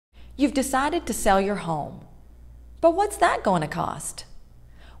You've decided to sell your home. But what's that going to cost?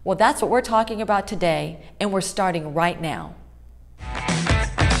 Well, that's what we're talking about today, and we're starting right now.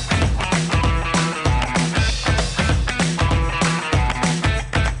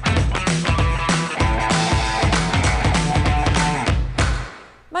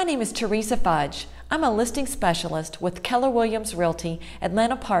 My name is Teresa Fudge. I'm a listing specialist with Keller Williams Realty,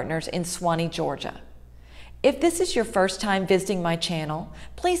 Atlanta Partners in Suwanee, Georgia. If this is your first time visiting my channel,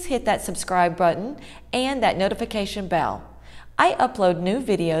 please hit that subscribe button and that notification bell. I upload new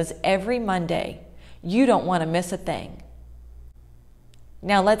videos every Monday. You don't want to miss a thing.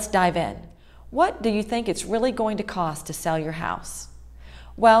 Now let's dive in. What do you think it's really going to cost to sell your house?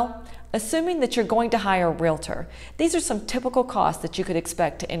 Well, assuming that you're going to hire a realtor, these are some typical costs that you could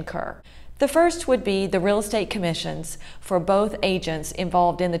expect to incur. The first would be the real estate commissions for both agents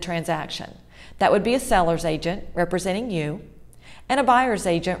involved in the transaction. That would be a seller's agent representing you and a buyer's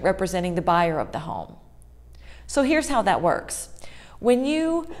agent representing the buyer of the home. So here's how that works. When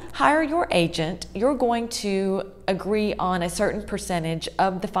you hire your agent, you're going to agree on a certain percentage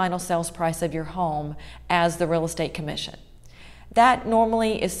of the final sales price of your home as the real estate commission. That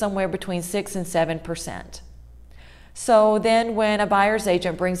normally is somewhere between 6 and 7%. So then when a buyer's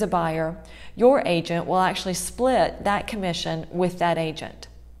agent brings a buyer, your agent will actually split that commission with that agent.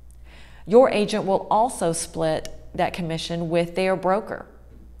 Your agent will also split that commission with their broker.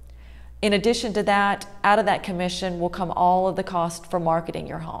 In addition to that, out of that commission will come all of the cost for marketing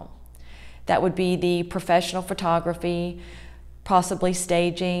your home. That would be the professional photography, possibly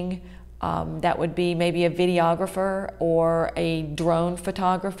staging, that would be maybe a videographer or a drone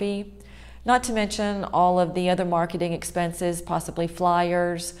photography, not to mention all of the other marketing expenses, possibly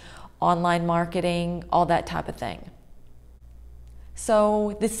flyers, online marketing, all that type of thing.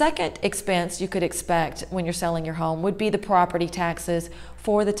 So the second expense you could expect when you're selling your home would be the property taxes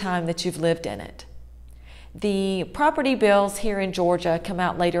for the time that you've lived in it. The property bills here in Georgia come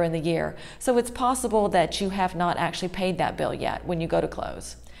out later in the year, so it's possible that you have not actually paid that bill yet when you go to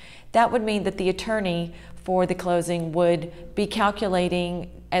close. That would mean that the attorney for the closing would be calculating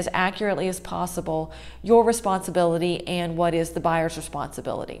as accurately as possible your responsibility and what is the buyer's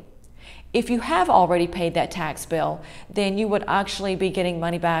responsibility. If you have already paid that tax bill, then you would actually be getting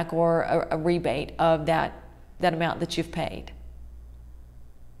money back or a rebate of that amount that you've paid.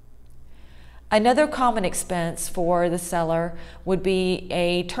 Another common expense for the seller would be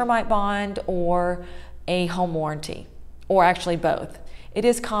a termite bond or a home warranty, or actually both. It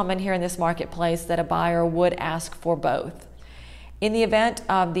is common here in this marketplace that a buyer would ask for both. In the event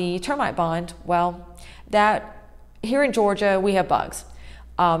of the termite bond, well, that here in Georgia we have bugs.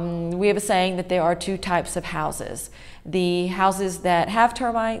 We have a saying that there are two types of houses. The houses that have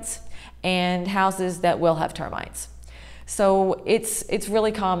termites and houses that will have termites. So it's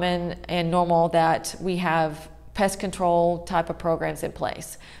really common and normal that we have pest control type of programs in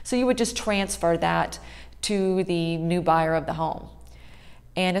place. So you would just transfer that to the new buyer of the home.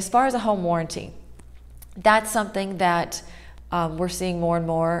 And as far as a home warranty, that's something that we're seeing more and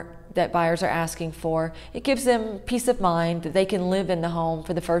more that buyers are asking for. It gives them peace of mind that they can live in the home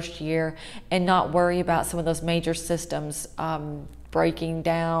for the first year and not worry about some of those major systems breaking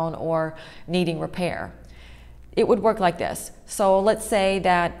down or needing repair. It would work like this. So let's say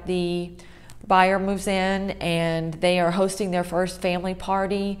that the buyer moves in and they are hosting their first family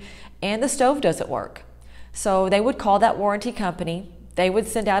party and the stove doesn't work. So they would call that warranty company. They would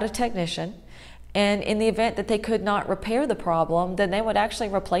send out a technician, and in the event that they could not repair the problem, then they would actually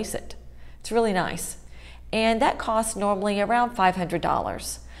replace it. It's really nice. And that costs normally around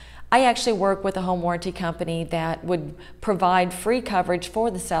 $500. I actually work with a home warranty company that would provide free coverage for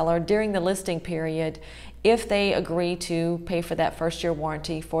the seller during the listing period if they agree to pay for that first year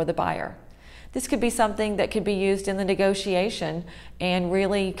warranty for the buyer. This could be something that could be used in the negotiation and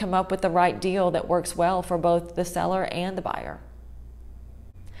really come up with the right deal that works well for both the seller and the buyer.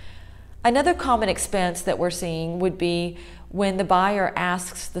 Another common expense that we're seeing would be when the buyer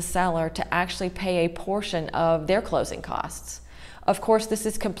asks the seller to actually pay a portion of their closing costs. Of course, this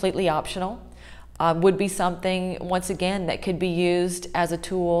is completely optional. Would be something, once again, that could be used as a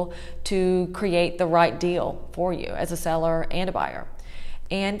tool to create the right deal for you as a seller and a buyer.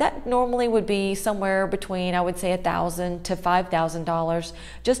 And that normally would be somewhere between, I would say, $1,000 to $5,000,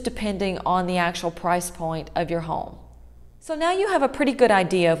 just depending on the actual price point of your home. So now you have a pretty good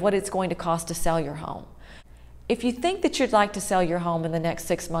idea of what it's going to cost to sell your home. If you think that you'd like to sell your home in the next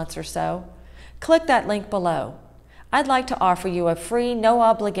 6 months or so, click that link below. I'd like to offer you a free, no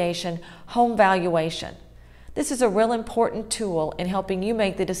obligation home valuation. This is a real important tool in helping you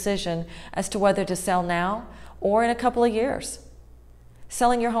make the decision as to whether to sell now or in a couple of years.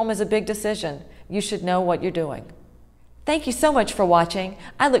 Selling your home is a big decision. You should know what you're doing. Thank you so much for watching.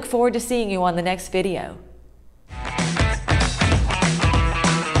 I look forward to seeing you on the next video.